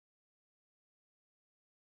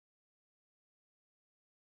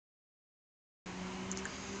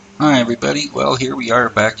Hi everybody, well here we are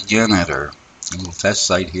back again at our little test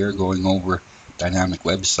site here going over Dynamik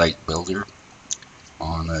website builder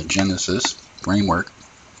on Genesis framework.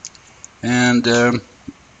 And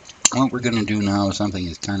what we're going to do now is something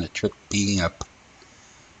that's kind of tripped me up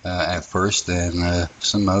at first, and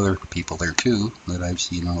some other people there too that I've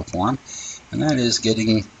seen on the forum, and that is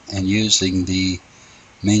getting and using the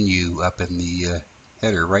menu up in the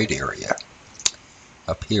header right area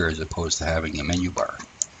up here as opposed to having a menu bar.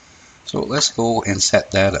 So let's go and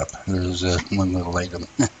set that up. There's one little item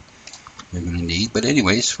you're going to need. But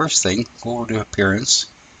anyways, first thing, go over to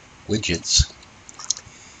Appearance, Widgets,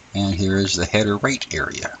 and here is the header right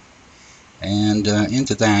area. And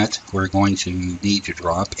into that, we're going to need to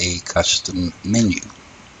drop a custom menu.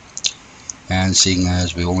 And seeing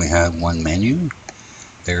as we only have one menu,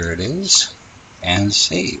 there it is, and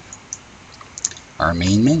save. Our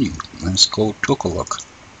main menu. Let's go take a look.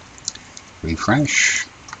 Refresh.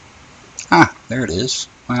 There it is.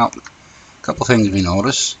 Well, a couple things we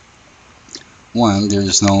notice. One,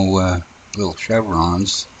 there's no little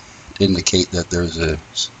chevrons to indicate that there's a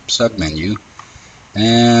sub-menu.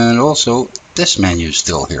 And also, this menu is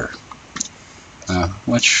still here,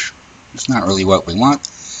 which is not really what we want.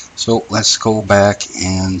 So let's go back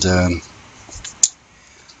and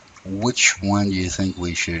which one do you think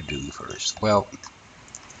we should do first? Well,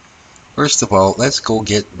 first of all, let's go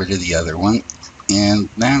get rid of the other one. And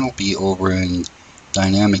that'll be over in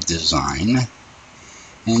Dynamic Design,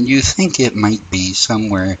 and you think it might be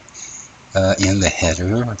somewhere in the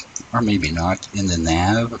header, or maybe not, in the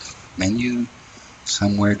nav menu,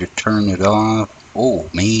 somewhere to turn it off. Oh,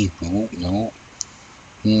 me, no,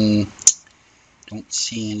 don't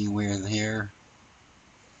see anywhere there.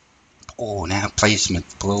 Oh, nav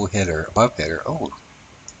placement, below header, above header. Oh,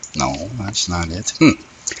 no, that's not it.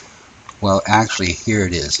 Well, actually, here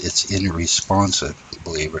it is. It's in responsive,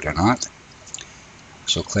 believe it or not.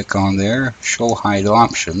 So click on there, show hide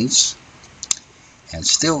options, and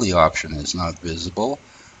still the option is not visible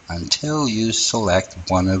until you select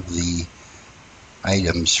one of the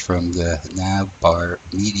items from the navbar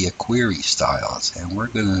media query styles. And we're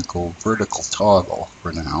going to go vertical toggle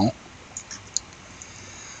for now,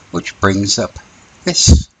 which brings up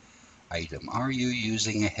this item. Are you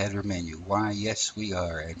using a header menu? Why, yes we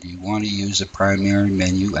are. And do you want to use a primary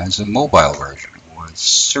menu as a mobile version? Well,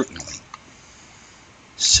 certainly.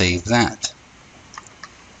 Save that.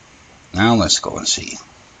 Now let's go and see.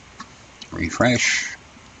 Refresh.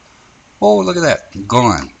 Oh, look at that.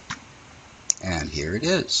 Gone. And here it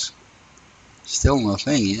is. Still no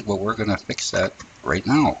thingy, but we're going to fix that right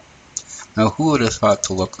now. Now, who would have thought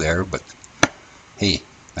to look there, but hey,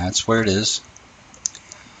 that's where it is.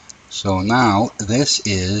 So now this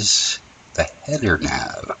is the header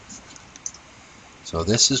nav. So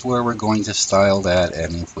this is where we're going to style that,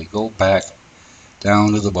 and if we go back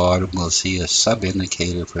down to the bottom, we'll see a sub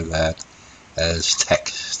indicator for that as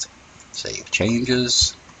text. Save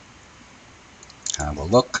changes, have a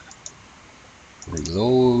look,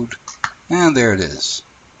 reload, and there it is.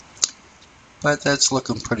 But that's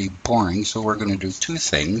looking pretty boring, so we're going to do two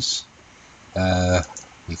things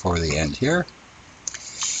before the end here.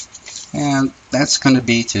 And that's going to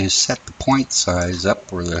be to set the point size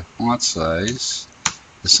up, or the font size,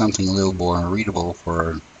 to something a little more readable for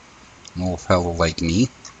an old fellow like me.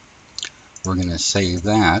 We're going to save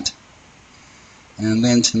that. And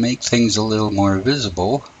then to make things a little more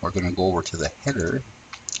visible, we're going to go over to the header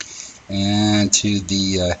and to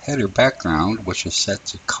the header background, which is set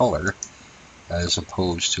to color as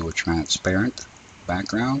opposed to a transparent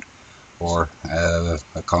background, or a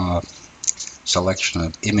selection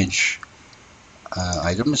of image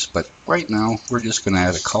items. But right now we're just going to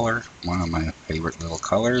add a color, one of my favorite little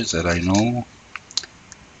colors that I know.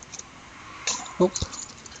 Oh,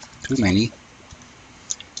 too many.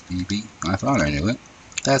 BB, I thought I knew it.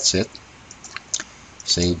 That's it.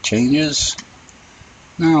 Save changes.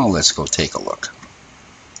 Now let's go take a look.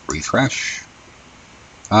 Refresh.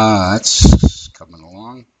 That's coming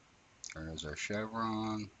along. There's our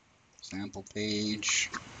chevron, sample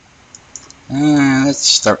page. It's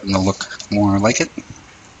starting to look more like it.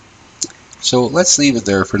 So let's leave it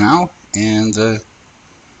there for now, and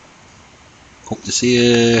hope to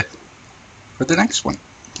see you for the next one.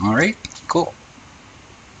 Alright, cool.